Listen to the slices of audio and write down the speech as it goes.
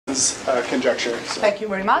Conjecture. So. Thank you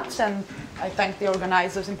very much, and I thank the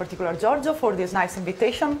organizers, in particular Giorgio, for this nice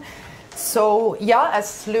invitation. So yeah,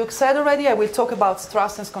 as Luke said already, I will talk about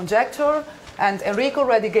Strassen's conjecture, and Enrico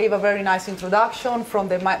already gave a very nice introduction from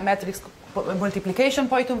the matrix multiplication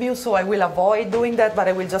point of view, so I will avoid doing that, but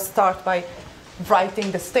I will just start by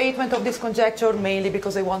writing the statement of this conjecture, mainly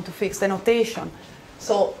because I want to fix the notation.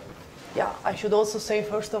 So yeah, I should also say,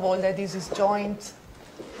 first of all, that this is joint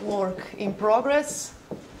work in progress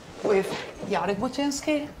with Jarek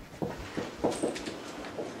Buczynski.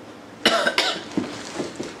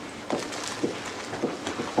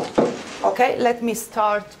 Okay, let me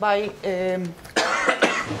start by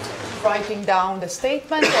writing down the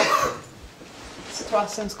statement of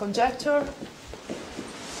Strassen's conjecture.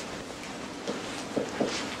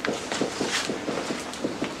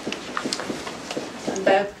 And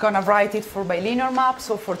I'm going to write it for bilinear maps,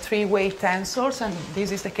 so for three-way tensors, and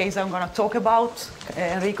this is the case I'm going to talk about.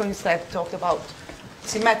 Enrico instead talked about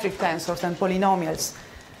symmetric tensors and polynomials.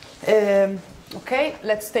 Okay,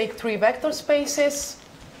 let's take three vector spaces,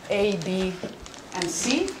 A, B, and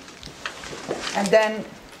C. And then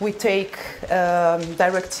we take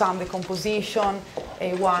direct sum decomposition,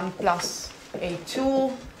 A1 plus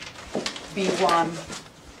A2, B1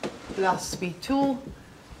 plus B2,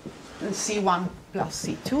 and C1 plus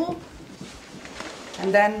C2.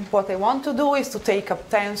 And then what I want to do is to take a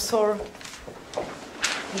tensor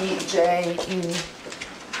Ej in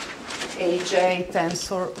Aj,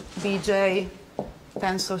 tensor Bj,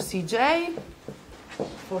 tensor Cj,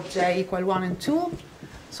 for j equal 1 and 2.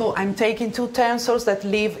 So I'm taking two tensors that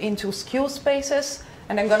live in two skew spaces,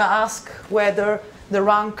 and I'm going to ask whether the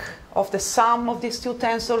rank of the sum of these two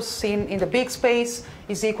tensors seen in the big space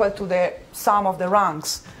is equal to the sum of the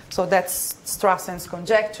ranks. So that's Strassen's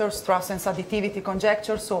conjecture, Strassen's additivity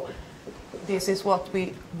conjecture. So this is what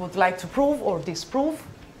we would like to prove or disprove,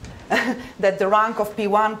 that the rank of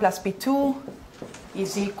P1 plus P2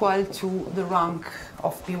 is equal to the rank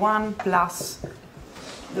of P1 plus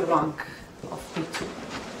the rank of P2.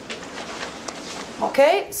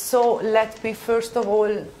 Okay, so let me first of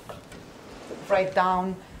all write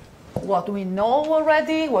down what we know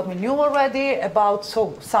already, what we knew already about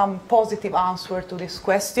some positive answer to this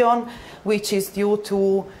question, which is due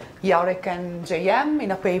to Jarek and JM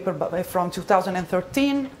in a paper from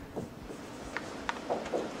 2013.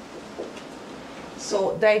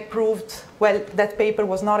 So they proved, well, that paper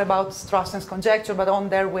was not about Strassen's conjecture, but on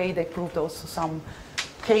their way they proved also some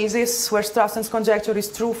cases where Strassen's conjecture is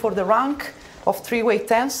true for the rank of three-way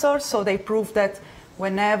tensors. So they proved that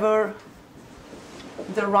whenever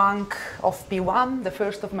the rank of P1, the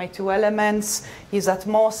first of my two elements, is at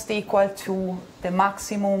most equal to the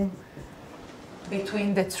maximum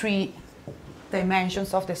between the three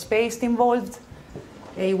dimensions of the space involved,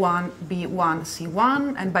 A1, B1,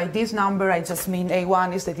 C1, and by this number I just mean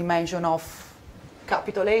A1 is the dimension of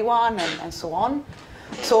capital A1 and so on.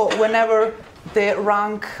 So whenever the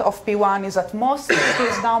rank of P1 is at most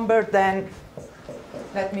this number, then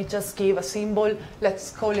let me just give a symbol.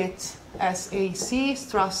 Let's call it SAC,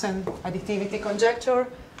 Strassen additivity conjecture.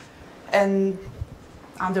 And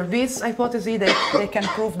under this hypothesis, they can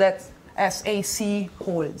prove that SAC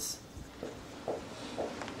holds.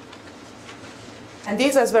 And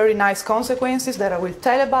this has very nice consequences that I will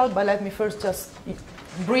tell about, but let me first just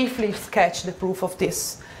briefly sketch the proof of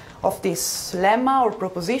this lemma or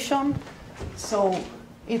proposition. So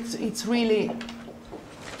it's really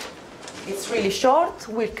short.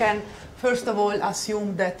 We can first of all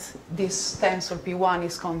assume that this tensor P1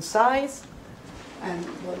 is concise. And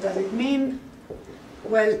what does it mean?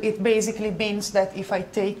 Well, it basically means that if I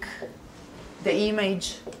take the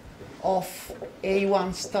image of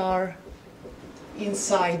A1 star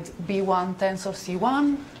inside B1 tensor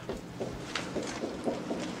C1,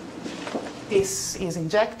 this is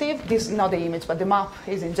injective. This, not the image, but the map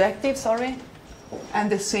is injective, sorry.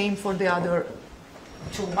 And the same for the other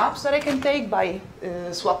two maps that I can take by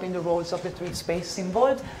swapping the roles of the three spaces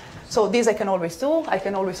involved. So this I can always do. I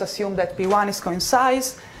can always assume that P1 is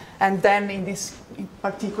concise, and then in this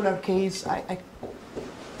particular case,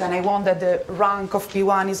 then I want that the rank of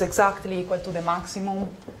P1 is exactly equal to the maximum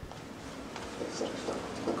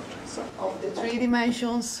of the three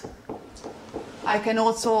dimensions. I can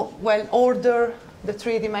also, well, order the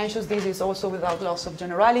three dimensions. This is also without loss of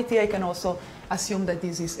generality. I can also assume that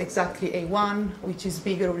this is exactly A1, which is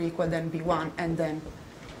bigger or equal than B1, and then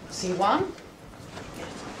C1.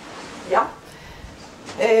 Yeah.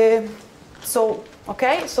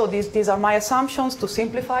 Okay, so these are my assumptions to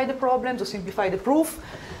simplify the problem, to simplify the proof.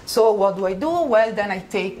 So what do? Well, then I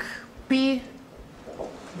take P,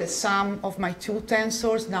 the sum of my two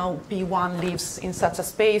tensors. Now P1 lives in such a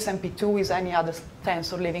space, and P2 is any other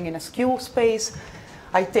tensor living in a skew space.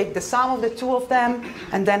 I take the sum of the two of them,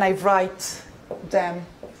 and then I write them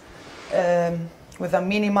with a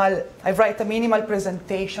minimal, I write a minimal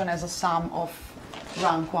presentation as a sum of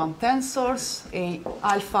rank 1 tensors, a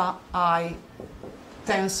alpha I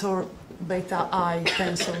tensor beta I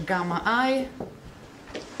tensor gamma I,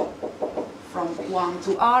 from 1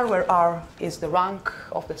 to R, where R is the rank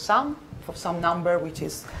of the sum, of some number which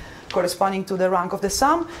is corresponding to the rank of the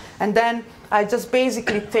sum. And then I just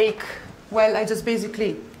basically take, well, I just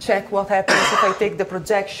basically check what happens if I take the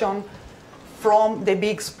projection from the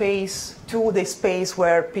big space to the space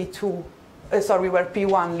where where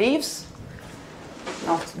P1 lives.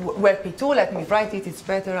 Not where P2, let me write it, it's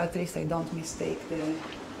better, at least I don't mistake the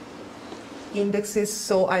indexes.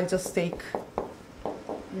 So I'll just take,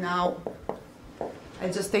 now, I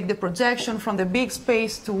just take the projection from the big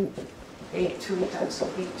space to A2 tensor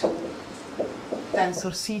B2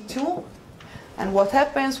 tensor C2. And what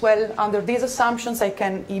happens? Well, under these assumptions, I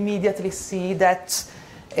can immediately see that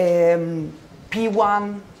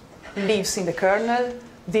P1 lives in the kernel.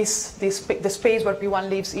 The space where P1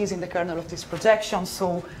 lives is in the kernel of this projection.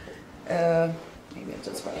 So maybe I'll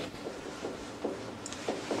just write.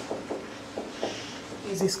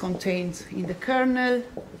 This is contained in the kernel.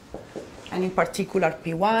 And in particular,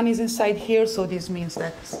 P1 is inside here. So this means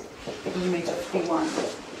that the image of P1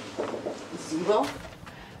 is 0.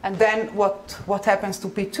 And then what happens to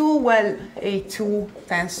P2? Well, A2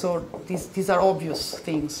 tensor, these are obvious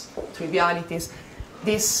things, trivialities.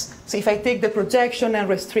 So if I take the projection and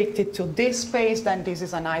restrict it to this space, then this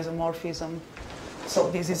is an isomorphism. So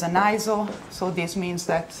this is an iso. So this means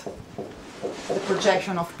that the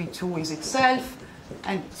projection of P2 is itself.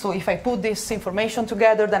 And so if I put this information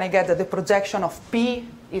together, then I get that the projection of P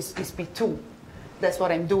is P2. That's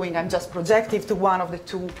what I'm doing. I'm just projecting to one of the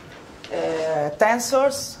two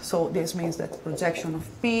tensors. So this means that the projection of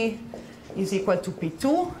P is equal to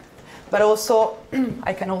P2. But also,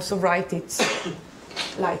 I can also write it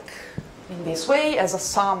like in this way, as a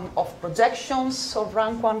sum of projections of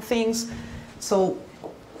rank 1 things. So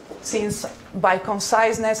since by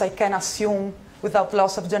conciseness I can assume without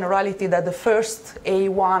loss of generality that the first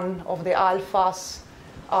A1 of the alphas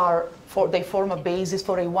they form a basis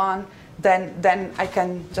for A1, then I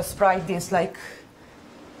can just write this like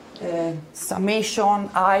summation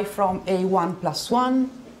I from A1 plus 1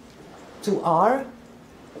 to R,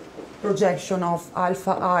 projection of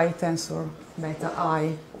alpha I tensor beta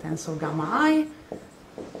I tensor gamma I.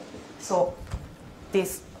 So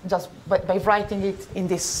this, just by writing it in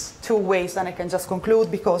these two ways, then I can just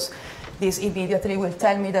conclude, because this immediately will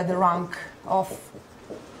tell me that the rank of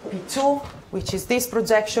P2, which is this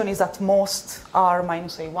projection, is at most R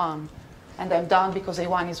minus A1. And I'm done, because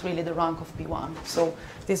A1 is really the rank of P1. So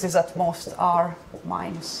this is at most R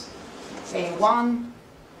minus A1,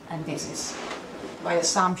 and this is, by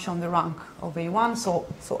assumption, the rank of A1.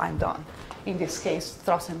 So I'm done. In this case,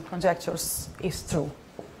 Strassen conjectures is true.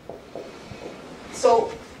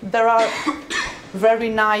 So there are very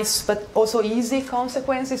nice but also easy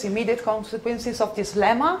consequences, immediate consequences of this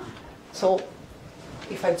lemma. So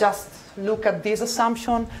if I just look at this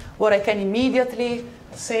assumption, what I can immediately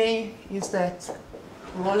say is that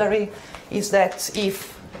corollary is that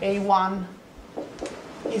if A1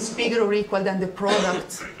 is bigger or equal than the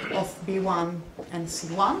product of B1 and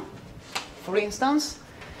C1, for instance,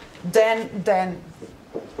 then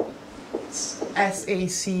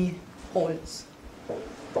SAC holds.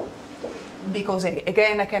 Because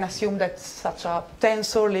again, I can assume that such a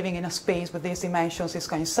tensor living in a space with these dimensions is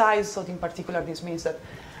coincide. So in particular, this means that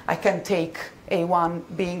I can take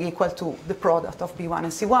A1 being equal to the product of B1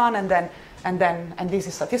 and C1, and this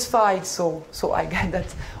is satisfied. So I get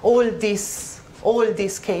that all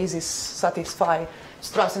these cases satisfy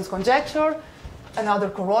Strassen's conjecture. Another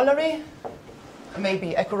corollary,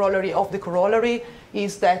 maybe a corollary of the corollary,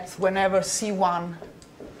 is that whenever C1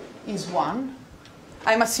 is 1,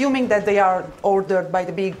 I'm assuming that they are ordered by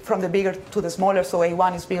from the bigger to the smaller, so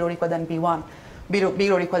A1 is bigger or equal than B1,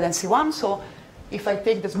 bigger or equal than C1. So if I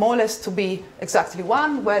take the smallest to be exactly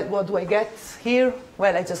 1, well, what do I get here?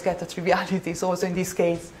 Well, I just get a triviality. So also in this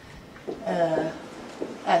case,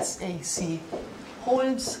 SAC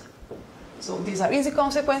holds. So these are easy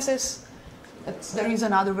consequences. There is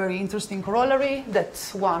another very interesting corollary that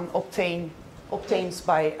one obtains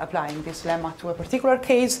by applying this lemma to a particular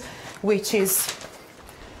case, which is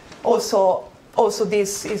also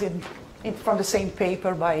this is from the same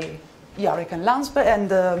paper by Jarek and Landsberg and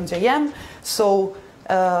JM. So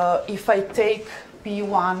if I take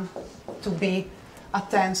P1 to be a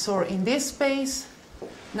tensor in this space,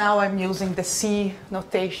 Now I'm using the C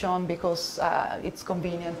notation because it's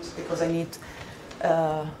convenient, because I need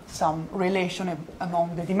some relation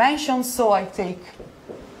among the dimensions. So I take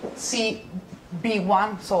C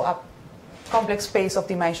B1, so a complex space of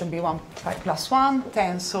dimension B1 plus 1,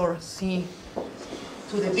 tensor C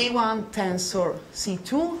to the B1, tensor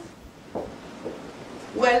C2.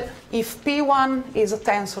 Well, if P1 is a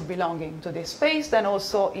tensor belonging to this space, then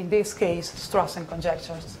also in this case, Strassen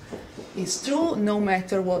conjecture is true, no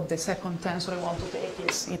matter what the second tensor I want to take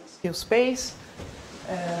is in Q space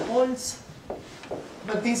holds.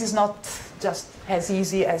 But this is not just as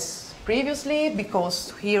easy as previously,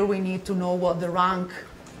 because here we need to know what the rank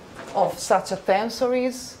of such a tensor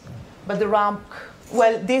is. But the rank,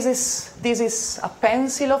 well, this is a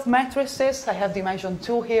pencil of matrices. I have dimension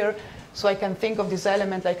 2 here. So I can think of this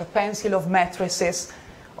element like a pencil of matrices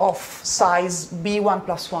of size B1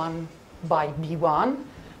 plus 1 by B1.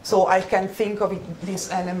 So I can think of it,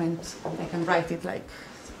 this element, I can write it like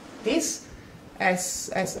this, S,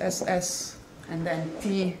 and then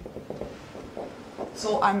T.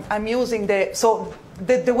 So I'm using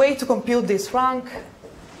the way to compute this rank,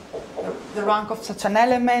 the rank of such an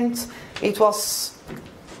element, it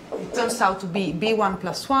turns out to be B1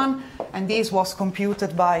 plus 1, and this was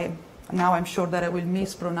computed by, now I'm sure that I will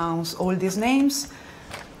mispronounce all these names,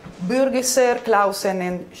 Burgeser, Clausen,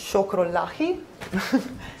 and Shokrollahi.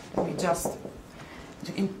 Let me just,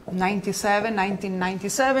 in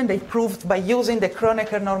 1997, they proved by using the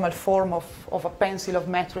Kronecker normal form of a pencil of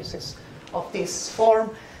matrices of this form,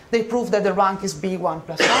 they proved that the rank is B1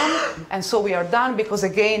 plus 1, and so we are done, because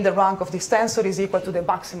again, the rank of this tensor is equal to the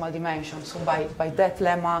maximal dimension. So by that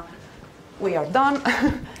lemma, we are done.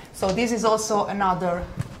 So this is also another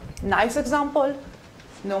nice example.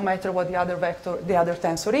 No matter what the other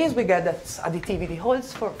tensor is, we get that additivity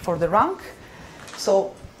holds for the rank.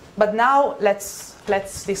 So, but now let's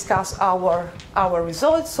discuss our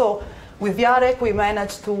results. So with Jarek, we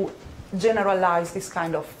managed to generalize this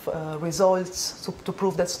kind of results to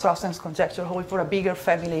prove that Strassen's conjecture holds for a bigger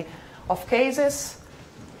family of cases.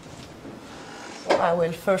 So I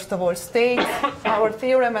will first of all state our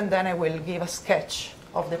theorem, and then I will give a sketch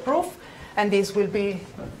of the proof. And this will be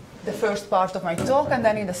the first part of my talk, and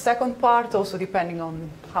then in the second part, also depending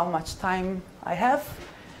on how much time I have,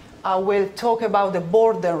 I will talk about the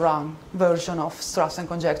border rank version of Strassen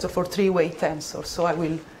conjecture for three-way tensors. So I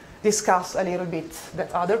will discuss a little bit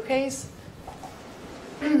that other case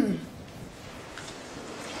in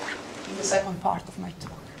the second part of my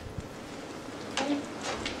talk. Okay.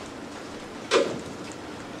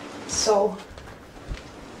 So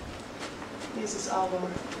this is our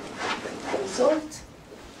result.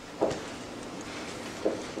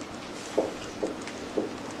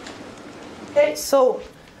 Okay, so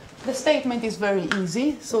the statement is very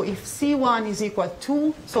easy. So if C1 is equal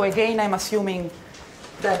to, so again I'm assuming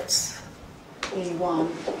that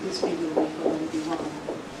A1 is bigger or equal than B1,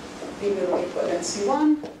 bigger or equal than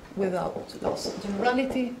C1 without loss of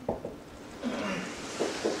generality.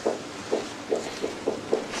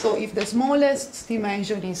 So if the smallest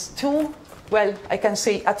dimension is 2, well, I can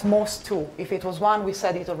say at most 2. If it was 1, we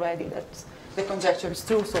said it already that the conjecture is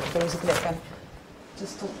true. So basically I can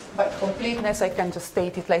by completeness, I can just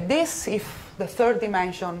state it like this. If the third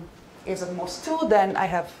dimension is at most 2, then I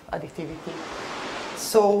have additivity.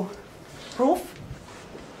 So, proof.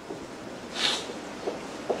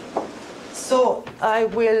 So, I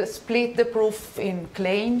will split the proof in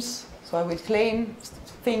claims. So, I will claim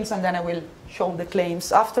things, and then I will show the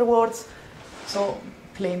claims afterwards. So,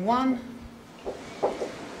 claim 1.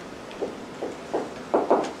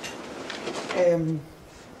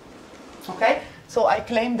 Okay. So I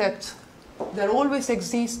claim that there always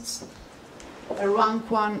exists a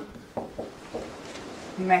rank 1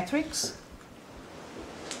 matrix.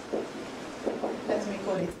 Let me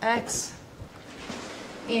call it X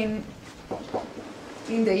in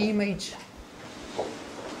the image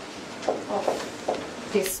of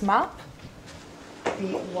this map,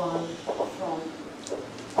 P1 from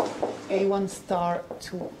A1 star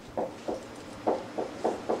to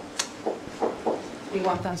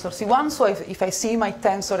B1 tensor C1. So if I see my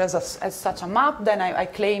tensor as such a map, then I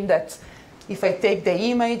claim that if I take the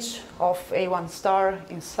image of A1 star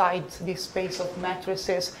inside this space of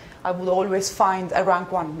matrices, I would always find a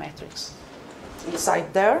rank 1 matrix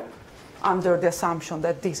inside there, under the assumption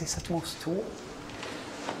that this is at most 2.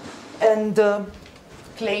 And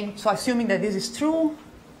claim, so assuming that this is true,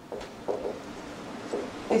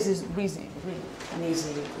 this is really an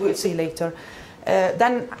easy, we'll see later.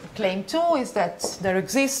 Then claim 2 is that there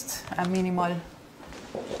exists a minimal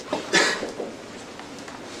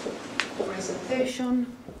presentation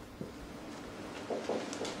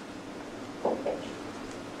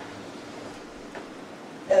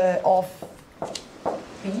of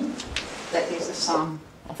P, that is the sum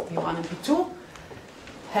of P1 and P2,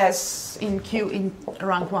 has in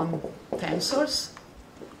rank 1 tensors,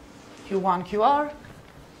 Q1, QR,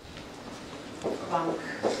 rank,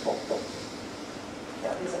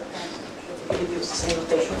 yeah, these are tensors, we use the same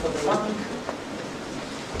notation for the rank.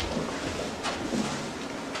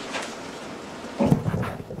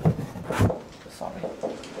 Sorry.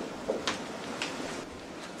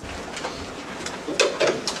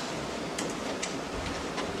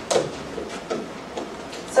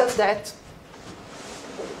 Such that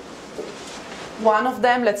one of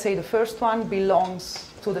them, let's say the first one, belongs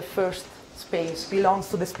to the first space, belongs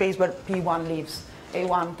to the space where P1 lives,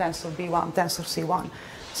 A1 tensor B1 tensor C1.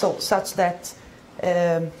 So such that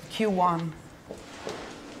Q1,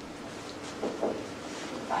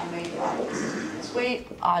 I may write this way,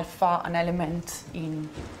 alpha, an element in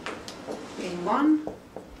A1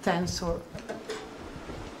 tensor,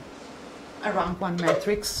 a rank 1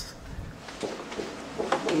 matrix,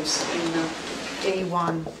 is in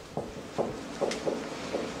A1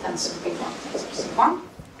 tensor B1 tensor C1.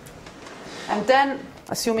 And then,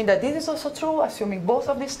 assuming that this is also true, assuming both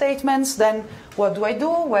of these statements, then what do I do?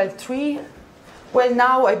 Well,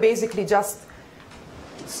 now I basically just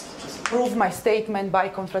prove my statement by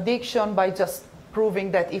contradiction, by just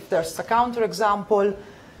proving that if there's a counterexample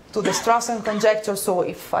to the Strassen conjecture, so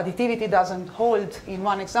if additivity doesn't hold in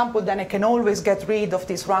one example, then I can always get rid of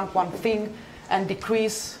this rank 1 thing and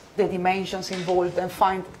decrease the dimensions involved and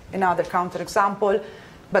find another counterexample.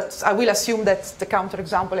 But I will assume that the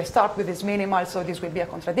counterexample I start with is minimal, so this will be a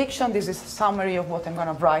contradiction. This is a summary of what I'm going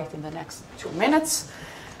to write in the next 2 minutes.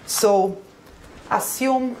 So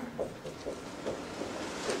assume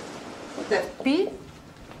that P,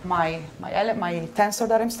 my tensor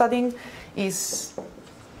that I'm studying, is,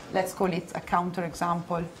 let's call it a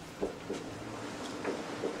counterexample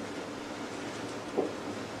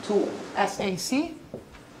to SAC.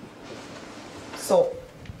 So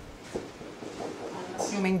I'm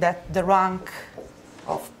assuming that the rank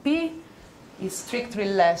of P is strictly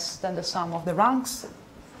less than the sum of the ranks,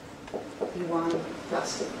 P1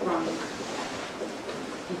 plus rank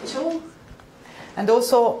P2. And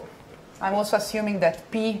also, I'm also assuming that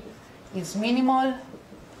P is minimal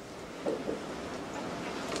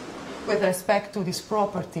with respect to this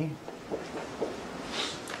property.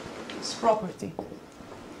 This property.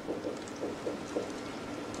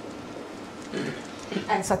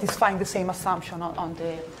 And satisfying the same assumption on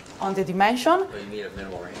the dimension. Oh, you mean a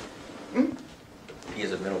minimal rank? P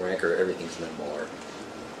is a minimal rank, or everything's minimal? Or?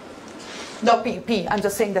 No, P. I'm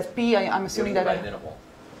just saying that P, I'm assuming that minimal.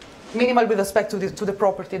 Minimal with respect to the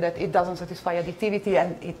property that it doesn't satisfy additivity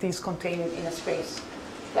and it is contained in a space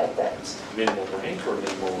like that. Minimal rank or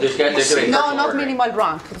minimal? No, not minimal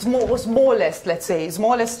rank. It's smallest, let's say.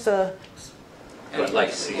 Smallest.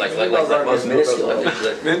 Like most minuscule.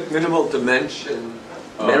 Minimal dimension.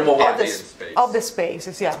 Minimal of the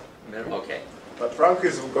spaces, yeah. Okay. But rank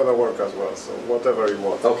is gonna work as well, so whatever you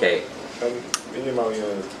want. Okay. And minimal in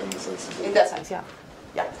the sense. In that sense, yeah.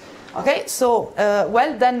 Yeah. Okay, so,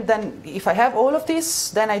 well, then if I have all of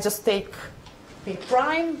this, then I just take P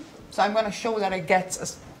prime. So I'm going to show that I get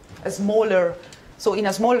a smaller, so in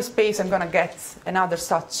a smaller space, I'm going to get another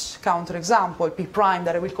such counterexample, P prime,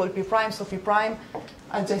 that I will call P prime. So P prime,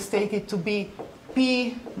 I just take it to be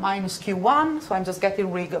P minus Q1. So I'm just getting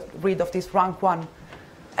rid of this rank 1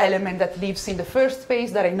 element that lives in the first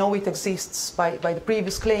space, that I know it exists by the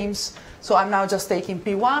previous claims. So I'm now just taking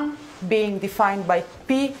P1 being defined by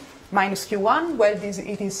P minus Q1. Well,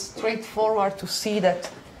 it is straightforward to see that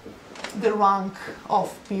the rank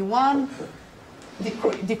of P1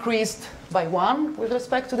 decreased by 1 with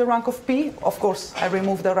respect to the rank of P. Of course, I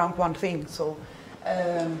removed the rank 1 thing. So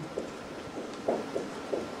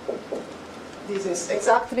this is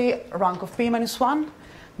exactly rank of P minus 1.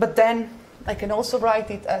 But then I can also write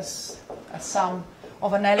it as a sum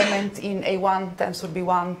of an element in A1 tensor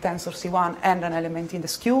B1 tensor C1 and an element in the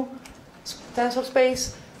skew tensor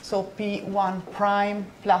space. So P1 prime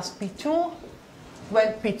plus P2.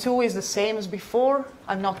 Well, P2 is the same as before.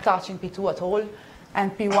 I'm not touching P2 at all.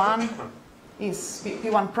 And P1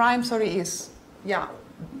 prime, is, yeah,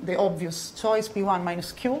 the obvious choice, P1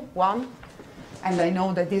 minus Q1. And I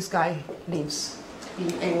know that this guy lives in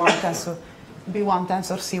A1 tensor, B1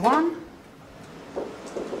 tensor C1.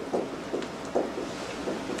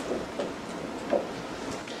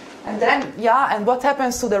 And then, yeah, and what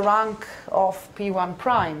happens to the rank of P1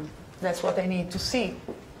 prime? That's what I need to see.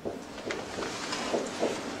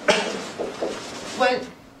 Well,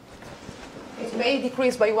 it may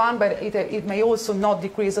decrease by 1, but it may also not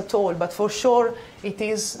decrease at all. But for sure, it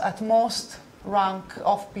is at most rank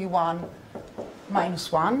of P1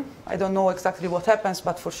 minus 1. I don't know exactly what happens,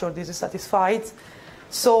 but for sure this is satisfied.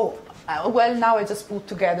 So, well, now I just put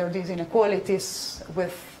together these inequalities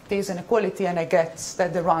with this inequality, and I get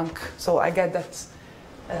that the rank, so I get that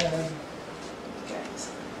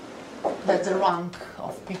that the rank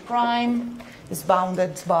of P prime is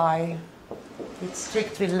bounded by, it's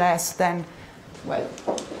strictly less than, well,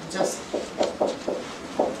 just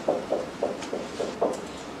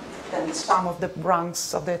than the sum of the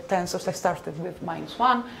ranks of the tensors. I started with minus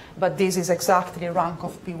 1, but this is exactly rank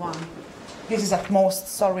of P1. This is at most,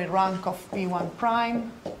 sorry, rank of P1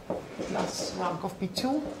 prime plus rank of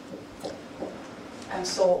P2. And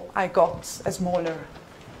so I got a smaller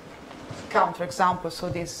counterexample, so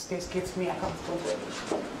this gives me a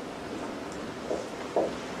counterexample.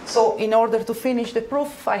 So in order to finish the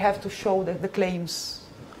proof, I have to show that the claims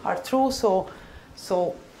are true. So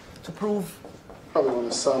to prove... Probably want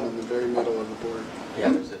a sum in the very middle of the board.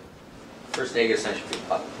 Yeah, there's a first negative sign should be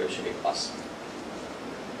plus. There should be plus.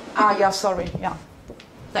 Ah, yeah, sorry, yeah.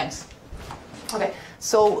 Thanks. Okay,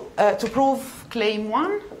 so to prove claim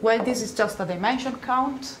 1, well, this is just a dimension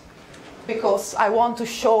count, because I want to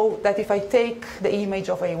show that if I take the image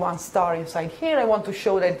of A1 star inside here, I want to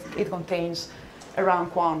show that it contains a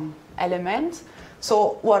rank 1 element.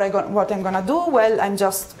 So what I'm going to do, well, I'm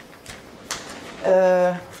just,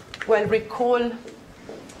 recall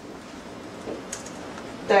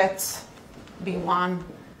that B1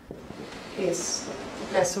 is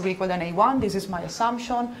less or equal than A1. This is my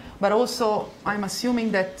assumption. But also, I'm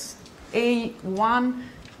assuming that A1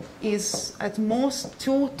 is at most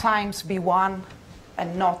 2 times B1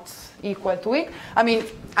 and not equal to it. I mean,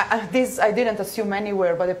 this I didn't assume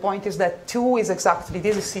anywhere, but the point is that 2 is exactly,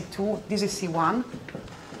 this is C2, this is C1.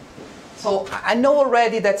 So I know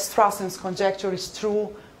already that Strassen's conjecture is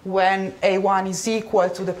true when A1 is equal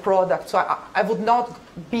to the product. So I would not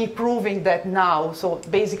be proving that now. So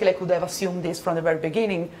basically, I could have assumed this from the very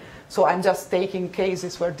beginning. So I'm just taking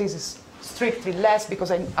cases where this is strictly less,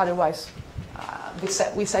 because otherwise,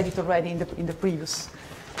 we said it already in the previous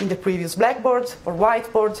blackboard or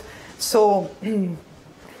whiteboard. So,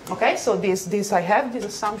 okay, so this I have this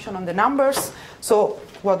assumption on the numbers. So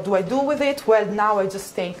what do I do with it? Well, now I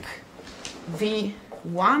just take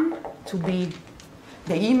V1 to be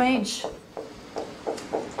the image.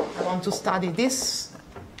 I want to study this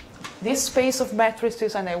space of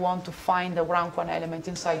matrices, and I want to find the rank 1 element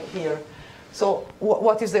inside here. So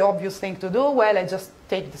what is the obvious thing to do? Well, I just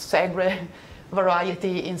take the Segre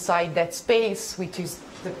variety inside that space, which is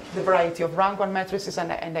the variety of rank 1 matrices,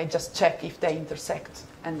 and I just check if they intersect,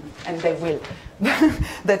 and they will.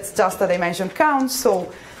 That's just a dimension count.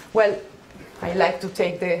 So, well, I like to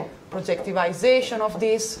take the projectivization of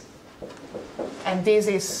this. And this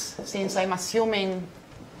is, since I'm assuming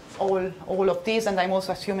all of this, and I'm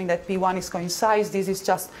also assuming that P1 is coincide, this is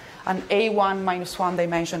just an A1 minus 1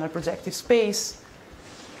 dimensional projective space.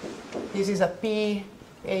 This is a P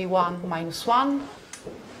A1 minus 1,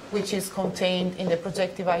 which is contained in the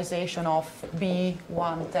projectivization of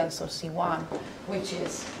B1 tensor C1, which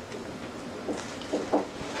is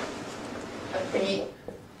a P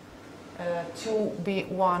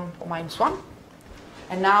 2B1 minus 1.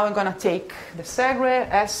 And now I'm going to take the Segre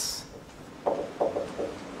as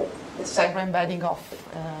the Segre embedding of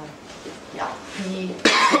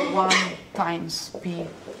P1 times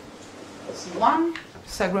PC1,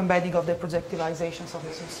 Segre embedding of the projectivizations of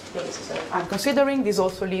the spaces I'm considering. This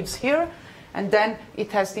also lives here. And then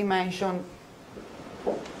it has dimension.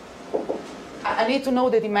 I need to know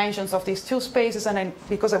the dimensions of these two spaces, and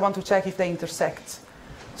because I want to check if they intersect.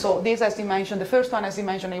 So this has dimension, the first one has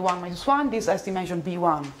dimension A1 minus 1, this has dimension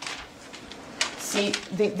B1. See,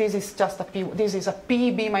 this is just a P, this is a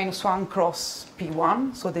PB minus 1 cross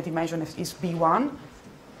P1, so the dimension is B1.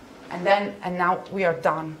 And now we are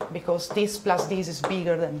done, because this plus this is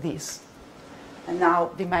bigger than this. And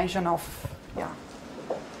now dimension of,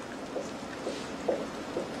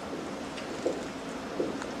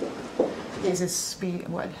 this is B,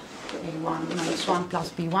 well, A1 minus 1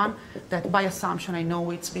 plus B1, that by assumption I know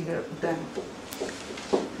it's bigger than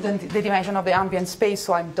the dimension of the ambient space,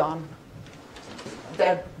 so I'm done.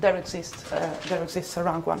 There exists a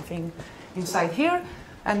rank 1 thing inside here.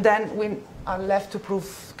 And then we are left to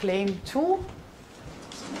prove claim 2.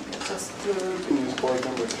 So maybe just You can use board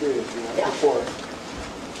number 3 if you want. Yeah. 4.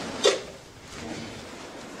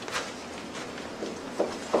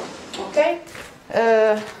 Okay.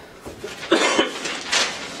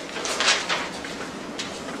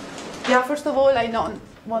 First of all, I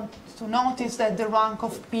want to notice that the rank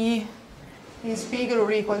of P is bigger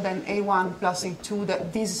or equal than A1 plus A2.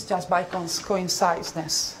 That this is just by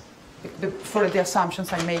coincideness. for the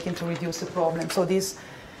assumptions I'm making to reduce the problem. So this,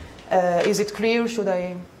 is it clear? Should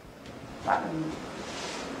I?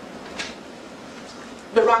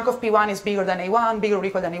 The rank of P1 is bigger than A1, bigger or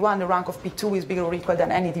equal than A1. The rank of P2 is bigger or equal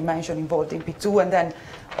than any dimension involved in P2. And then,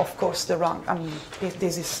 of course, the rank,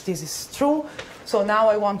 this is true. So now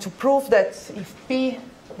I want to prove that if P,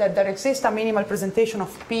 that there exists a minimal presentation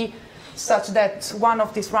of P such that one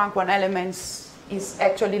of these rank 1 elements is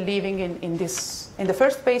actually living in the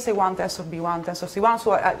first space, A1, tensor B1, tensor C1.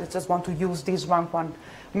 So I just want to use this rank 1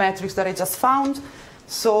 matrix that I just found.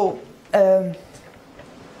 So,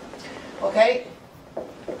 okay.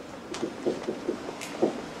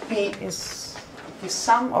 P is the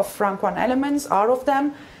sum of rank 1 elements, R of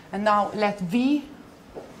them, and now let V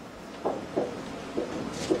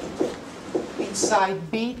inside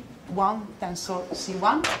B1 tensor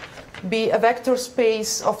C1 be a vector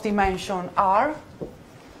space of dimension R,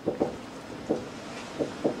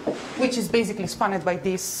 which is basically spanned by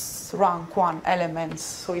these rank 1 elements.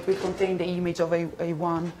 So it will contain the image of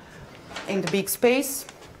A1 in the big space.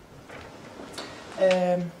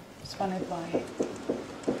 Spanned by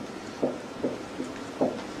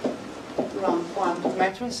rank 1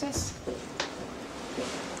 matrices.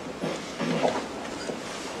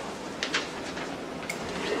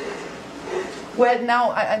 Well,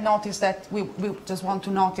 now I notice that we just want to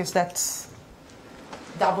notice that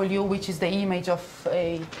W, which is the image of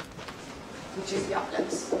a, which is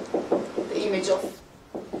the image of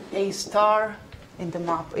A star in the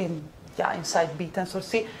map inside B tensor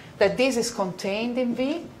C, that this is contained in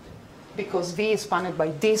V, because V is spanned by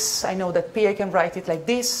this. I know that P, I can write it like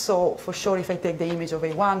this, so for sure if I take the image of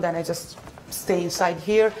A1, then I just stay inside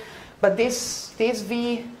here. But this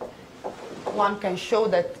V, one can show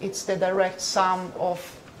that it's the direct sum of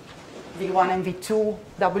V1 and V2,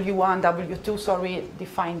 W1, W2, sorry,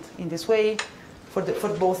 defined in this way for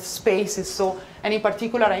both spaces. So, and in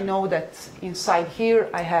particular, I know that inside here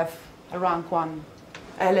I have a rank 1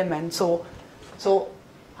 element. So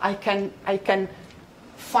I can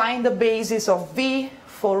find the basis of V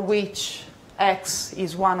for which X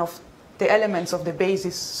is one of the elements of the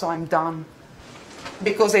basis, so I'm done.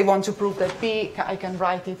 Because I want to prove that P, I can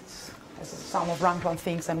write it as a sum of rank 1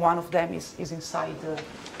 things, and one of them is inside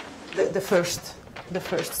the first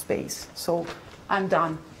space. So I'm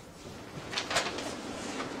done.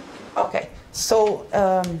 Okay, so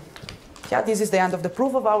this is the end of the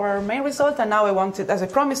proof of our main result, and now I wanted, as I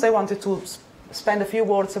promised, I wanted to spend a few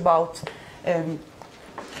words about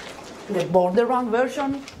the border rank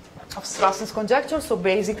version of Strassen's conjecture. So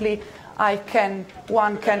basically, well,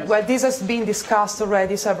 this has been discussed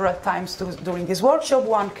already several times during this workshop.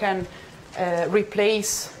 One can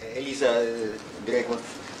replace. Elisa, Greg,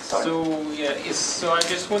 sorry. So I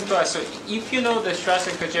just want to ask, so if you know the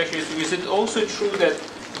Strassen conjecture, is it also true that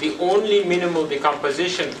the only minimal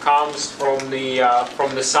decomposition comes from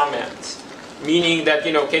the sum ends? Meaning that,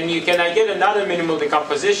 can I get another minimal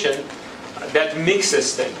decomposition that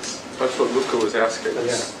mixes things? That's what Luca was asking.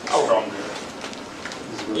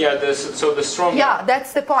 Yeah, so the strong. Yeah,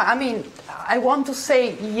 that's the point. I mean, I want to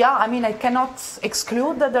say, I cannot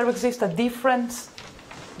exclude that there exists a different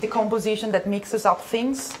decomposition that mixes up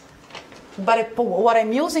things. But what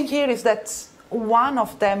I'm using here is that one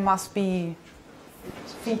of them must be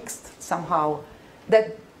fixed somehow.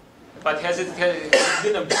 But has it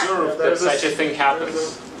been observed that such a thing happens?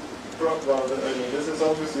 This is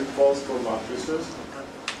obviously false for matrices,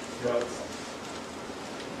 but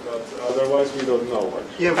otherwise we don't know.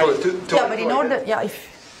 But in order,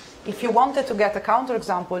 if you wanted to get a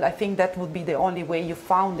counterexample, I think that would be the only way you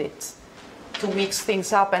found it, to mix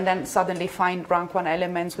things up and then suddenly find rank 1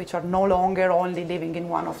 elements which are no longer only living in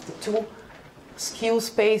one of the two skew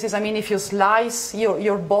spaces. I mean, if you slice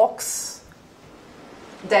your box,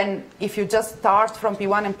 then if you just start from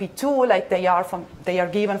P1 and P2 like they are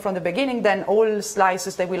given from the beginning, then all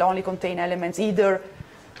slices, they will only contain elements either,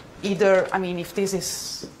 I mean, if this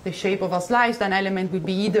is the shape of a slice, then element will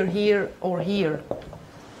be either here or here.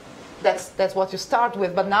 That's what you start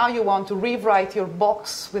with. But now you want to rewrite your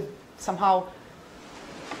box with somehow,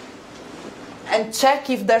 and check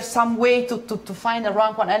if there's some way to find a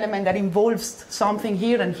rank 1 element that involves something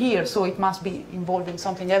here and here. So it must be involving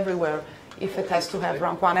something everywhere if it has to have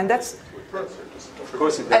rank 1. And that's... Of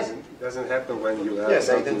course it doesn't happen when you have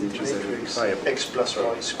something which is identifiable. X plus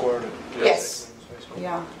y squared. Yes.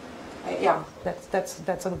 Yeah, that's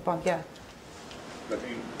a good point, yeah. But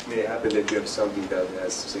it may happen that you have something that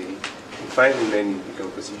has, say, infinitely many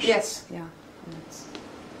decompositions. Yes, yeah.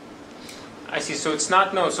 I see. So it's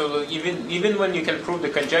not known. So even when you can prove the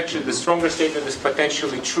conjecture, the stronger statement is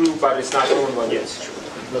potentially true, but it's not known whether it's true.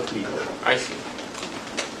 Not legal. I see.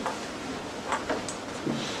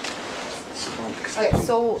 Okay,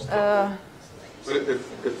 so But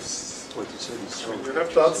if what you said is true. You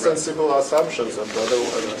have to add sensible assumptions, and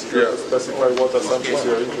otherwise you have to specify what assumptions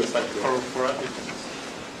you are interested in.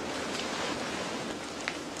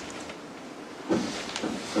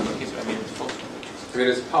 I mean,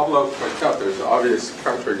 as Pavlov pointed out, there's obvious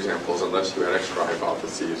counterexamples unless you had extra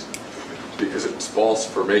hypotheses, because it's false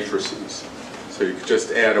for matrices. So you could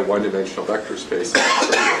just add a one-dimensional vector space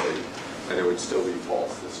and it would still be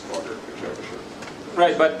false, this order conjecture.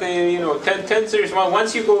 Right, but tensors,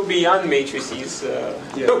 once you go beyond matrices,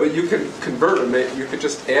 No, but you can convert them. You could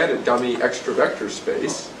just add a dummy extra vector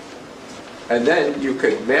space, and then you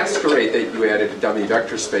could masquerade that you added a dummy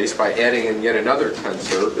vector space by adding in yet another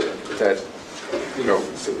tensor that,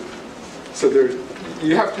 so there,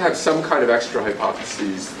 you have to have some kind of extra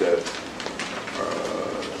hypotheses that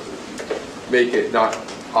make it not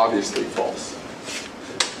obviously false.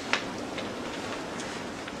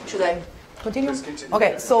 should I continue? Please continue.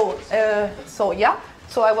 Okay, so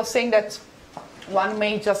I was saying that one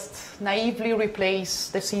may just naively replace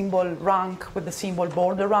the symbol rank with the symbol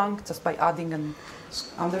border rank just by adding an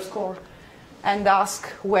underscore, and ask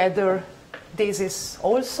whether this is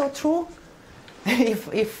also true.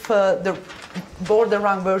 if the border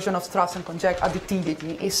rank version of Strassen conjecture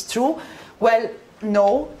additivity is true, well,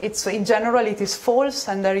 no, in general it is false,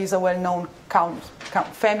 and there is a well-known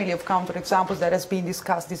family of counterexamples that has been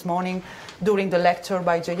discussed this morning during the lecture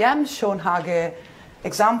by JM, Schoenhage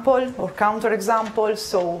example or counterexample.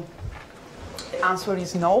 So the answer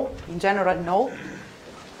is no, in general no.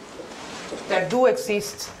 There do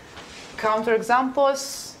exist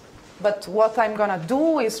counterexamples, but what I'm going to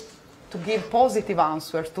do is to give positive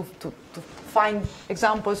answers, to find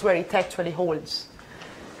examples where it actually holds,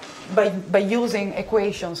 by using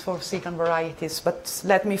equations for secant varieties. But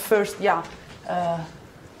let me first,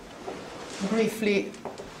 briefly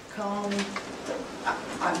counter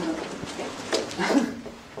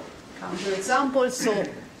examples. So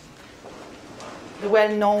the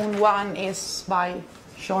well-known one is by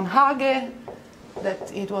Schoenhage,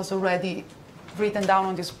 that it was already written down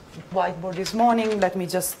on this whiteboard this morning. Let me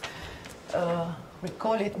just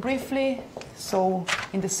recall it briefly. So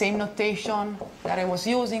in the same notation that I was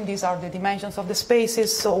using, these are the dimensions of the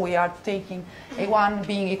spaces. So we are taking A1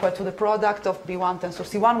 being equal to the product of B1 tensor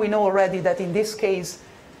C1. We know already that in this case,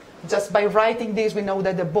 just by writing this, we know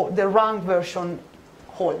that the rank version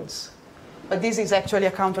holds. But this is actually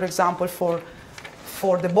a counterexample for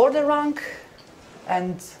the border rank.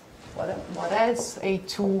 And what else?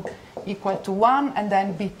 A2 equal to 1, and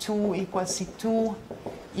then B2 equals C2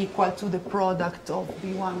 equal to the product of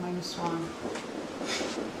B1 minus 1,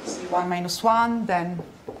 C1 minus 1. Then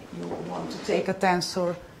you want to take a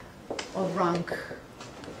tensor of rank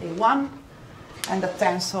A1 and a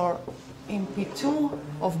tensor in P2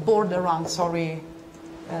 of border rank,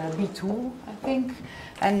 B2, I think.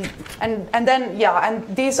 And then,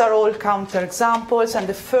 and these are all counterexamples. And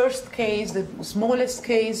the first case, the smallest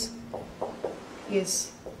case, is...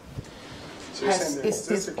 So you're saying that it's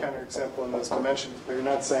just a counterexample in those dimensions, but you're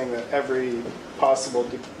not saying that every possible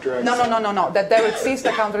direct... No. That there exists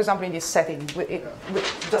a counterexample in this setting,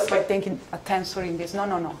 just by taking a tensor in this.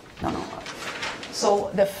 No.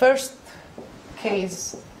 So the first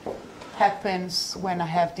case happens when I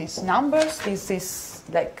have these numbers. This is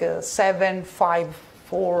like 7, 5,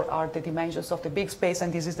 4 are the dimensions of the big space,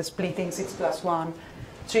 and this is the splitting 6 plus 1,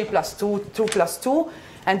 3 plus 2, 2 plus 2.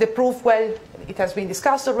 And the proof, well, it has been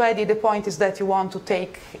discussed already. The point is that you want to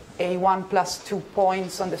take A1 plus 2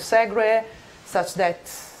 points on the Segre, such that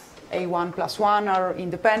A1 plus 1 are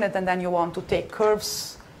independent, and then you want to take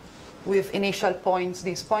curves with initial points,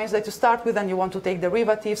 these points that you start with, and you want to take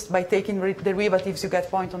derivatives. By taking derivatives, you get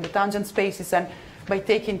points on the tangent spaces, and by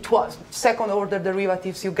taking second-order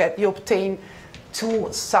derivatives, you obtain two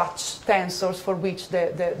such tensors for which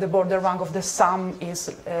the border rank of the sum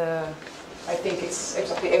is... I think it's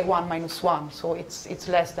exactly A1 minus 1, so it's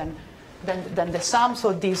less than the sum. So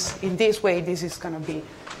in this way, this is going to be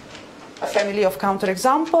a family of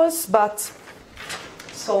counterexamples. But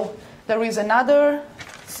so there is another,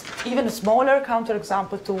 even smaller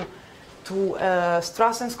counterexample to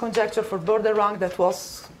Strassen's conjecture for border rank that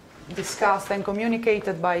was discussed and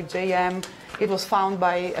communicated by JM. It was found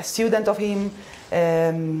by a student of him,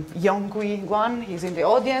 Yonghui Guan. He's in the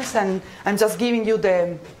audience, and I'm just giving you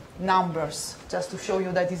the numbers just to show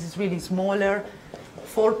you that this is really smaller.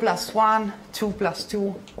 4 plus 1, 2 plus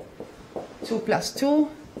 2, 2 plus 2.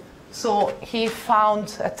 So he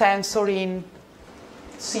found a tensor in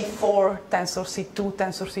C4, tensor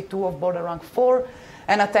C2 of border rank 4,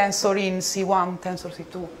 and a tensor in C1, tensor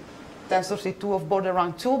C2 of border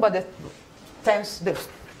rank 2, but the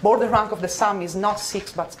border rank of the sum is not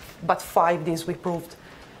 6 but 5. This we proved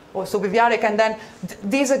also with Jarek. And then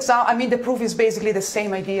this example, I mean, the proof is basically the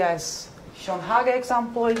same idea as Schoenhagen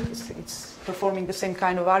example. It's performing the same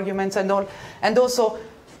kind of arguments and all. And also,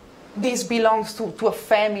 this belongs to a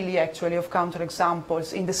family, actually, of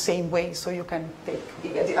counterexamples in the same way. So you can take,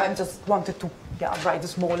 I just wanted to write the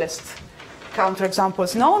smallest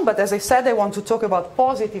counterexamples known. But as I said, I want to talk about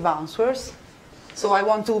positive answers. So I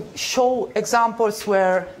want to show examples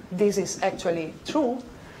where this is actually true.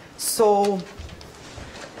 So,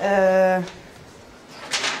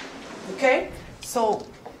 okay, so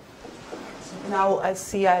now I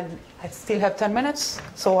see I still have 10 minutes.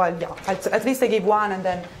 So at least I give one and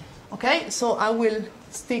then, okay, so I will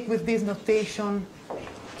stick with this notation,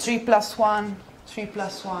 3 plus 1, 3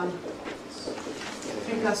 plus 1.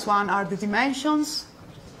 3 plus 1 are the dimensions.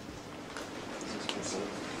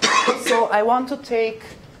 So I want to take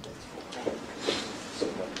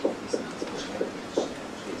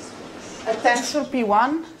a tensor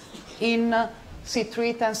P1 in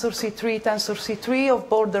C3, tensor C3, tensor C3 of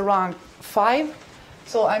border rank 5.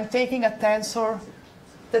 So I'm taking a tensor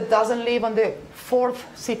that doesn't live on the fourth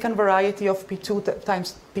secant variety of P2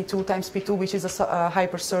 times P2, which is a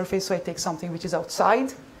hypersurface. So I take something which is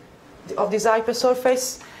outside of this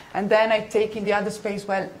hypersurface. And then I take in the other space,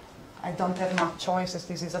 well, I don't have much choices.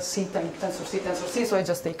 This is a C times tensor C, tensor C. So I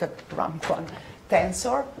just take a rank 1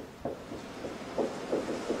 tensor.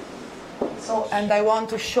 So, and I want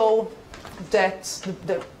to show that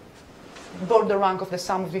the border rank of the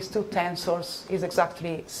sum of these two tensors is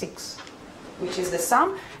exactly 6, which is the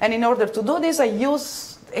sum. And in order to do this, I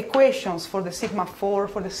use equations for the sigma 4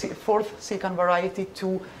 for the fourth secant variety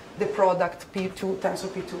to the product P2, tensor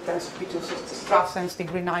P2, tensor P2, so it's Strassen's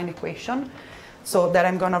degree 9 equation. So that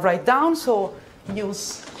I'm going to write down. So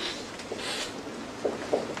use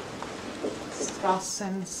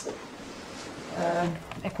Strassen's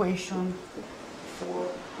equation for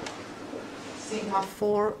sigma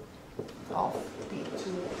 4 of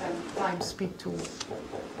P2 times P2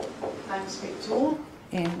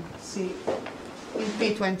 in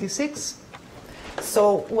P26.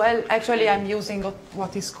 So, well, actually I'm using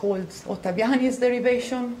what is called Ottaviani's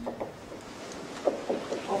derivation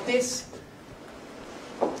of this.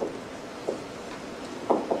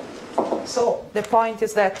 So the point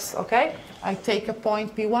is that, okay, I take a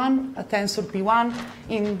point P1, a tensor P1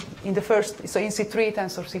 in the first, so in C3,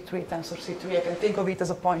 tensor C3, tensor C3. I can think of it as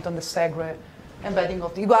a point on the Segre embedding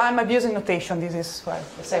of the, well, I'm abusing notation. This is, well,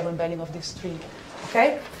 the Segre embedding of these three,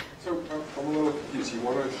 okay? So I'm a little confused. You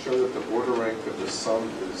want to show that the border rank of the sum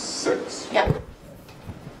is 6. Yeah.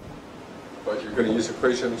 But you're going to use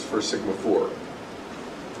equations for sigma 4.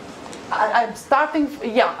 I'm starting,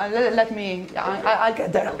 let me, I'll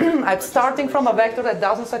get there. I'm starting from a vector that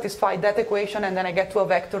doesn't satisfy that equation, and then I get to a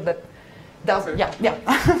vector that does,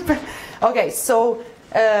 Okay, so,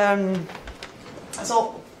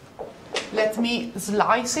 so let me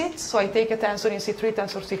slice it. So I take a tensor in C3,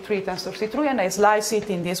 tensor C3, tensor C3, and I slice it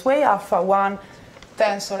in this way, alpha 1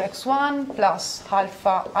 tensor x1 plus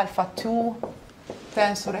alpha 2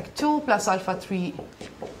 tensor x2 plus alpha 3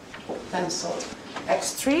 tensor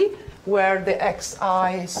x3, where the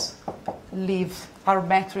xi's are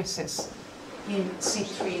matrices in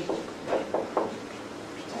C3.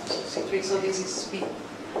 C3, so this is P1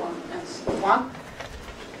 and C1.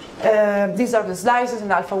 These are the slices,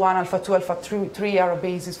 and alpha 1, alpha 2, alpha 3 are a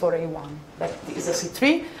basis for A1. That is a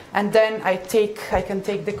C3. And then I can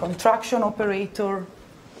take the contraction operator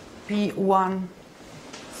P1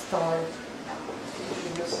 star.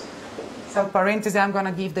 Some parentheses, I'm going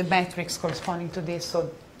to give the matrix corresponding to this, so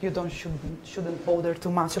you shouldn't bother too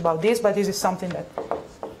much about this, but this is something that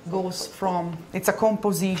goes from, it's a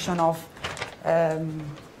composition of the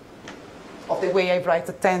way I write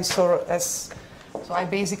a tensor as, so I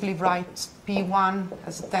basically write P1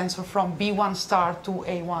 as a tensor from B1 star to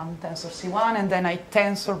A1 tensor C1, and then I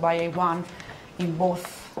tensor by A1 in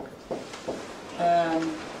both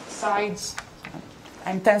sides.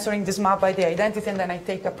 I'm tensoring this map by the identity, and then I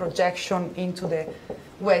take a projection into the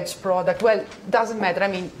wedge product. Well, doesn't matter. I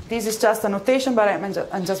mean, this is just a notation, but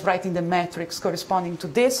I'm just writing the matrix corresponding to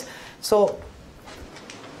this. So,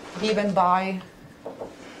 given by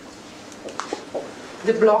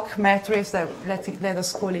the block matrix, that let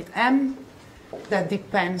us call it M, that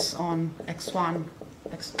depends on x1,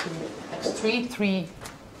 x2, x3, three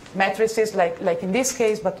matrices, like in this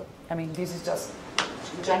case, but I mean, this is just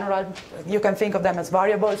general. You can think of them as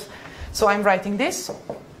variables. So I'm writing this.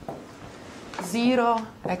 0,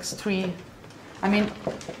 x3. I mean,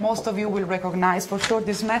 most of you will recognize for sure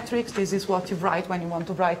this matrix. This is what you write when you want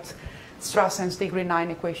to write Strassen's degree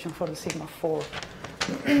 9 equation for the sigma 4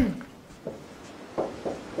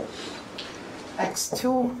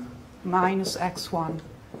 x2 minus x1,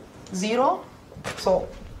 0. So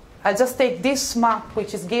I'll just take this map,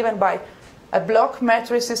 which is given by a block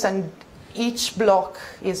matrices, and each block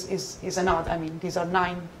is another. I mean, these are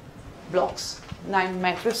 9 blocks, 9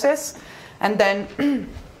 matrices. And then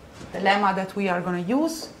the lemma that we are going to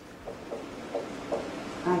use,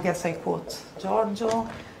 I guess I quote Giorgio,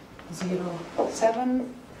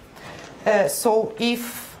 07. So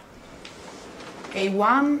if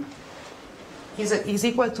A1 is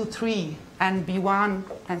equal to 3 and B1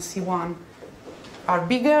 and C1 are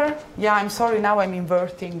bigger, yeah, I'm sorry, now I'm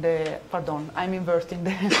inverting the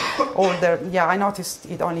order. Yeah, I noticed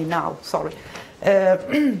it only now, sorry.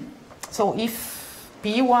 So if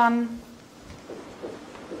P1,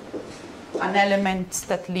 an element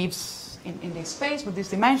that lives in this space with this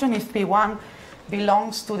dimension, if P1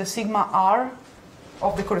 belongs to the sigma R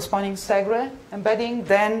of the corresponding Segre embedding,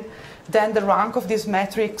 then the rank of this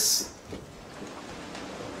matrix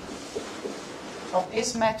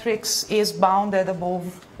is bounded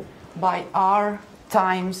above by R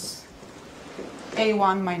times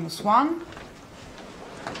A1 minus 1.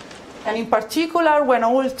 And in particular, when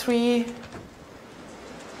all 3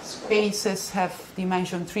 spaces have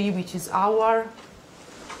dimension 3, which is our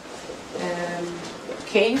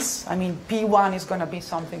case, I mean, P1 is going to be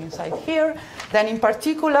something inside here, then in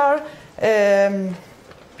particular,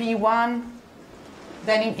 P1,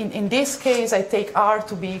 then in this case, I take R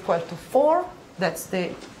to be equal to 4. That's the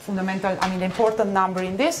fundamental, I mean, the important number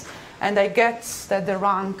in this. And I get that the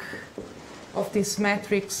rank of this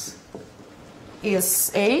matrix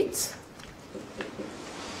is 8.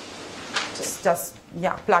 Just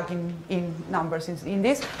plugging in numbers in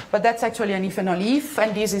this. But that's actually an if and only if.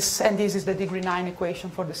 And this is the degree 9 equation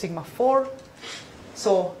for the sigma 4.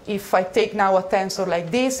 So if I take now a tensor like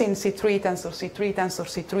this in C3, tensor C3, tensor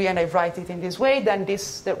C3, and I write it in this way, then the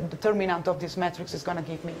determinant of this matrix is going to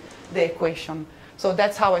give me the equation. So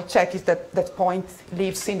that's how I check if that point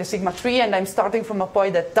lives in the sigma 3, and I'm starting from a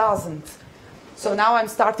point that doesn't. So now I'm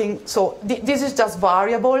starting, so this is just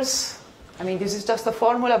variables. I mean, this is just a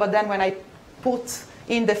formula, but then when I put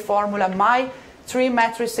in the formula my 3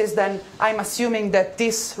 matrices, then I'm assuming that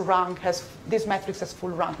this matrix has full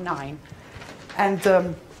rank 9. And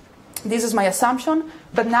this is my assumption.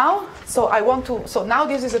 But now, so now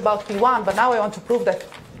this is about P1, but now I want to prove that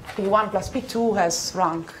P1 plus P2 has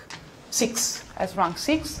rank 6.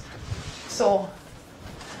 So,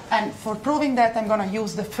 and for proving that, I'm going to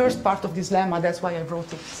use the first part of this lemma. That's why I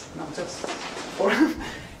wrote it. Not just for,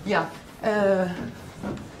 yeah. In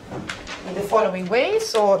the following way.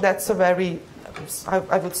 So that's a very,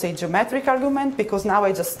 I would say, geometric argument, because now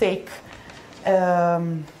I just take.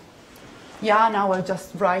 Now I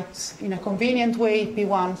just write in a convenient way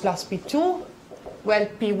P1 plus P2. Well,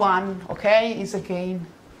 P1, okay, is again,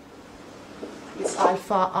 it's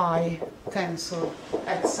alpha I tensor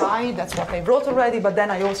xi. That's what I wrote already, but then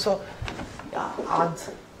I also add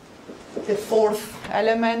the 4th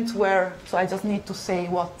element where, so I just need to say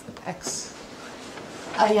what x.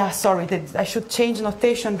 Sorry, I should change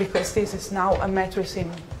notation because this is now a matrix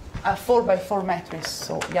in a 4x4 matrix.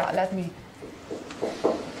 So let me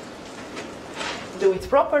do it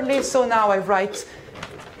properly. So now I write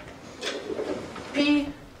P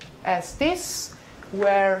as this,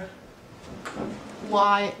 where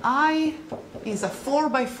yi is a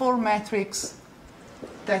 4x4 matrix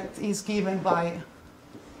that is given by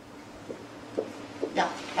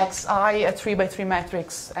xi, a 3x3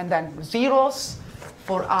 matrix, and then zeros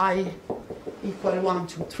for I equal 1,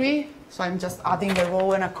 2, 3. So I'm just adding a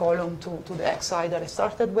row and a column to the xi that I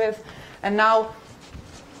started with. And now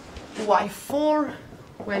y4,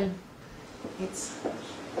 well, it's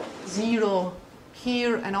 0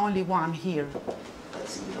 here and only 1 here.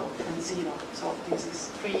 0 and 0. So this is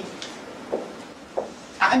 3.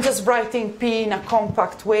 I'm just writing P in a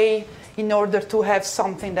compact way in order to have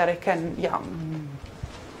something that I can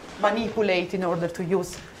manipulate in order to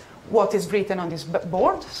use what is written on this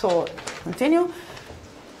board. So continue.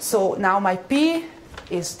 So now my P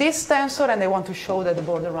is this tensor, and I want to show that the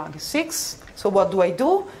border rank is 6. So what do I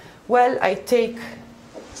do? Well, I take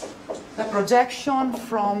the projection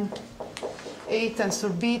from A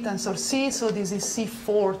tensor B tensor C. So this is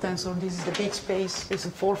C4 tensor. This is the big space. This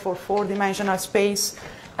is 4 dimensional space.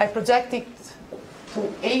 I project it to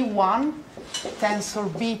A1 tensor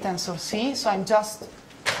B tensor C. So I'm just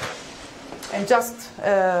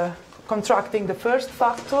contracting the first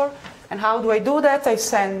factor. And how do I do that? I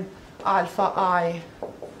send alpha I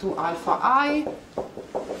to alpha I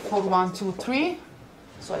for 1, 2, 3.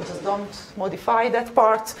 So I just don't modify that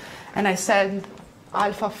part. And I send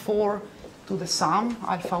alpha 4 to the sum,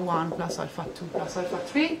 alpha 1 plus alpha 2 plus alpha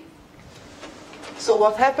 3. So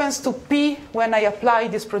what happens to P when I apply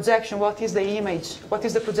this projection? What is the image? What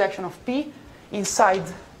is the projection of P inside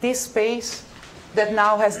this space that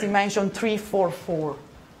now has dimension 3, 4, 4?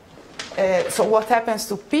 So what happens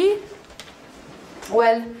to P?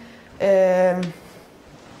 Well,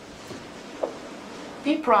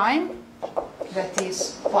 P prime, that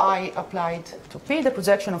is phi applied to P, the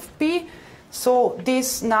projection of P. So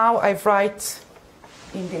this now I write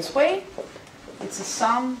in this way. It's a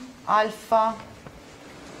sum alpha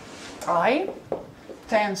I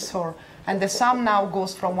tensor. And the sum now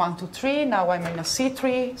goes from 1 to 3. Now I'm in a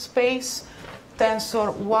C3 space.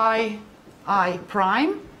 Tensor yi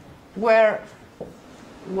prime, where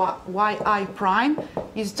yi prime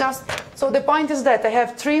is just, so the point is that I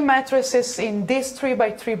have 3 matrices in this 3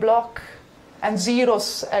 by 3 block and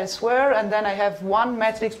zeros elsewhere, and then I have one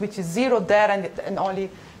matrix which is 0 there and only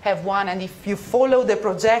have 1. And if you follow the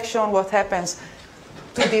projection, what happens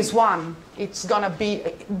to this one? It's going to be,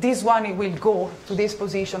 this one it will go to this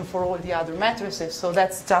position for all the other matrices. So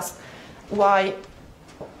that's just yi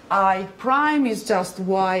prime is just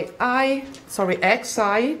xi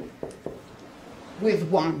with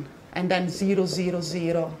 1, and then 0, 0,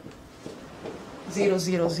 0, 0,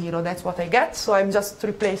 0, 0. That's what I get. So I'm just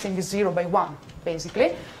replacing the 0 by 1,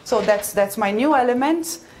 basically. So that's my new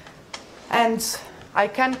element. And I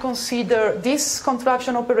can consider this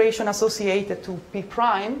contraction operation associated to P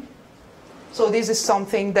prime. So this is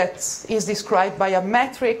something that is described by a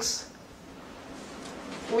matrix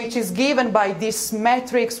which is given by this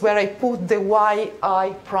matrix where I put the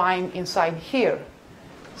yi prime inside here.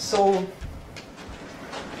 So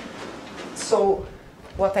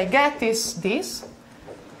what I get is this,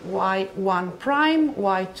 y1 prime,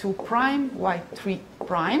 y2 prime, y3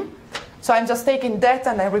 prime. So I'm just taking that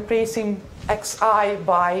and I'm replacing xi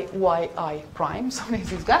by yi prime. So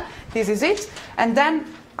this is it. And then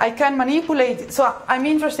I can manipulate. So I'm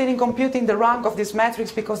interested in computing the rank of this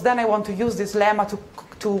matrix because then I want to use this lemma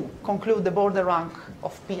to conclude the border rank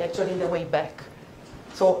of P actually in the way back.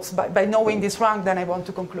 So by knowing this rank, then I want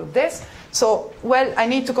to conclude this. So, well, I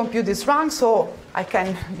need to compute this rank, so I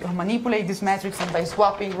can manipulate this matrix and by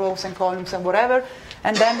swapping rows and columns and whatever.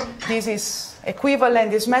 And then this is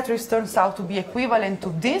equivalent, this matrix turns out to be equivalent to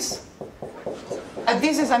this. And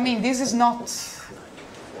this is, I mean, this is not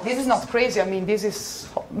crazy. I mean, this is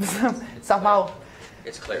somehow...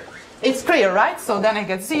 It's clear. It's clear, right? So then I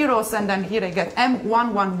get zeros, and then here I get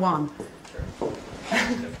M111.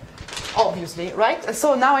 Obviously, right?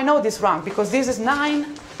 So now I know this rank, because this is 9,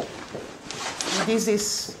 and this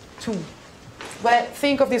is 2. Well,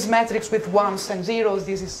 think of this matrix with 1s and zeros.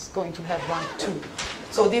 This is going to have rank 2.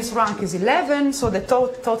 So this rank is 11, so the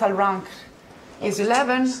total rank is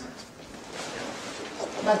 11.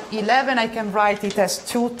 But 11, I can write it as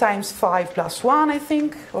 2 times 5 plus 1, I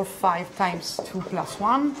think, or 5 times 2 plus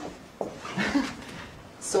 1.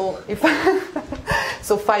 So if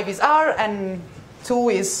so 5 is R, and 2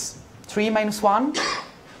 is 3 minus 1.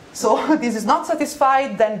 So this is not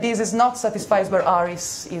satisfied, then this is not satisfied where R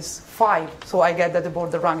is 5. So I get that the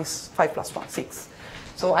border rank is 5 plus 1, 6.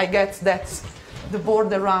 So I get that the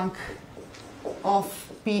border rank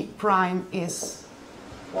of P prime is,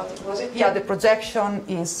 what was it? Yeah, the projection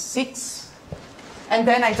is 6. And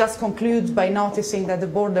then I just conclude by noticing that the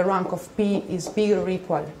border rank of P is bigger or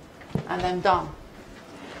equal. And I'm done.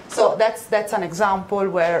 So that's an example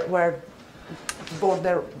where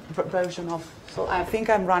border version of, so I think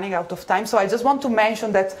I'm running out of time. So I just want to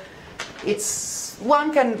mention that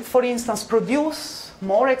one can, for instance, produce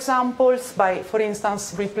more examples by, for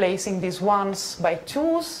instance, replacing these 1s by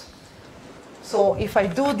 2s. So if I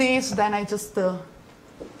do this, then I just,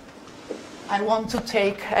 I want to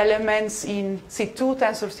take elements in C2,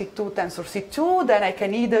 tensor C2, tensor C2. Then I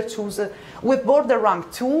can either choose with border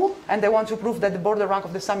rank 2, and I want to prove that the border rank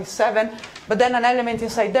of the sum is 7. But then an element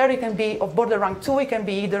inside there, it can be of border rank 2. It can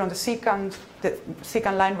be either on the secant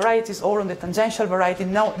line varieties or on the tangential variety.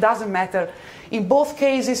 No, doesn't matter. In both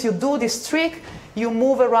cases, you do this trick. You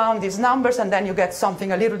move around these numbers, and then you get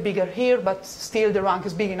something a little bigger here, but still the rank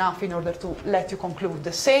is big enough in order to let you conclude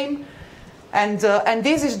the same. And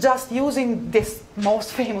this is just using this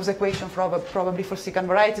most famous equation probably for secant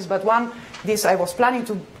varieties, but this I was planning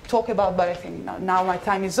to talk about, but I think now my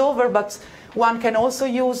time is over. But one can also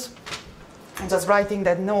use, I'm just writing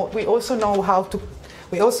that we also know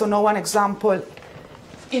we also know one example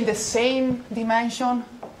in the same dimension.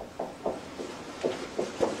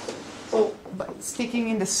 So sticking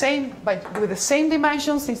in the same, with the same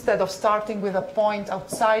dimensions, instead of starting with a point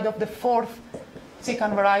outside of the fourth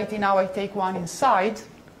secant variety, now I take one inside.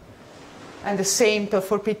 And the same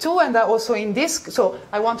for P2, and also in this, so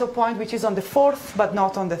I want a point which is on the fourth, but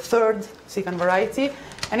not on the third secant variety.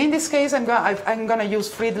 And in this case, I'm going to use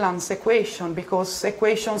Friedland's equation, because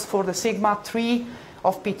equations for the sigma 3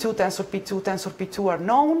 of P2, tensor P2 are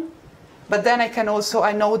known. But then I can also,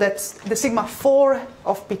 I know that the sigma 4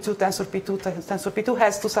 of P2, tensor P2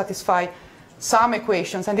 has to satisfy some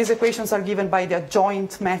equations, and these equations are given by the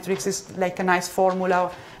adjoint matrix. It's like a nice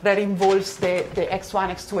formula that involves the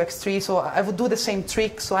x1, x2, x3. So I would do the same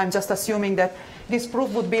trick. So I'm just assuming that this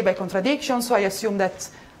proof would be by contradiction. So I assume that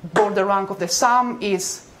border rank of the sum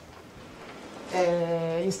is,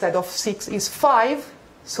 instead of 6, is 5.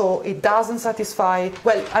 So it doesn't satisfy,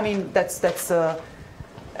 well, I mean, that's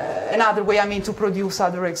another way, I mean, to produce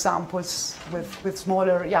other examples with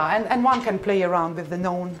smaller, yeah, and one can play around with the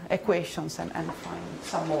known equations and find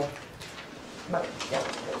some more. But yeah,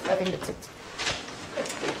 I think that's it.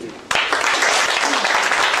 Thank you.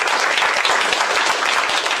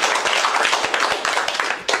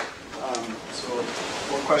 So,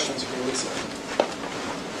 more questions for Elisa?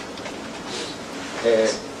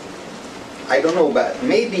 I don't know, but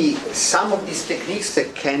maybe some of these techniques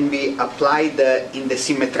can be applied in the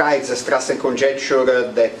symmetrized Strassen conjecture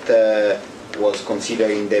that was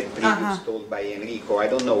considered in the previous talk by Enrico. I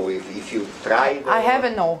don't know if you tried. I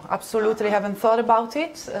haven't, no, absolutely haven't thought about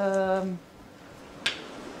it.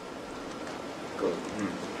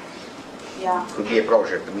 Yeah. Could be a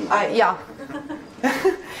project. I mean. Yeah.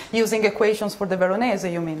 Using equations for the Veronese,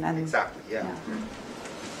 you mean? And Exactly. Yeah.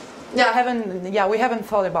 Yeah. I haven't. Yeah, we haven't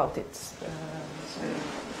thought about it.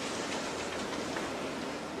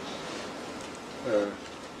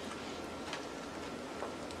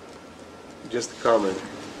 Just a comment.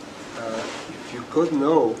 If you could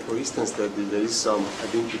know, for instance, that there is some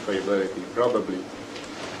identifiability, probably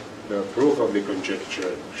the proof of the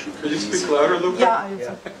conjecture should be. Could you speak louder, Luca?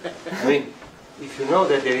 Yeah. I mean, if you know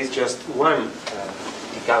that there is just one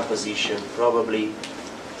decomposition, probably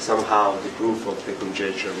somehow the proof of the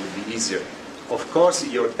conjecture would be easier. Of course,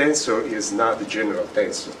 your tensor is not the general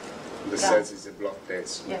tensor. In the sense it's a block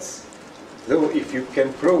tensor. Yes. Though if you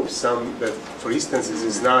can prove that, for instance, this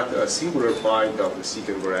is not a singular point of the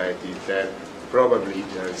secant variety, then probably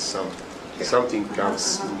there is something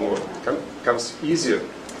comes easier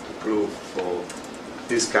to prove for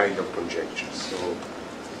this kind of conjecture. So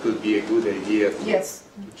it could be a good idea to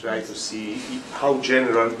try to see how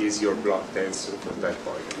general is your block tensor from that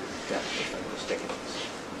point of view.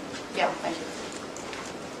 Yeah, thank you.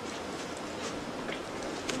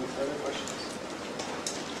 Any further questions?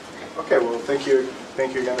 Okay, well, thank you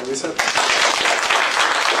again, Elisa.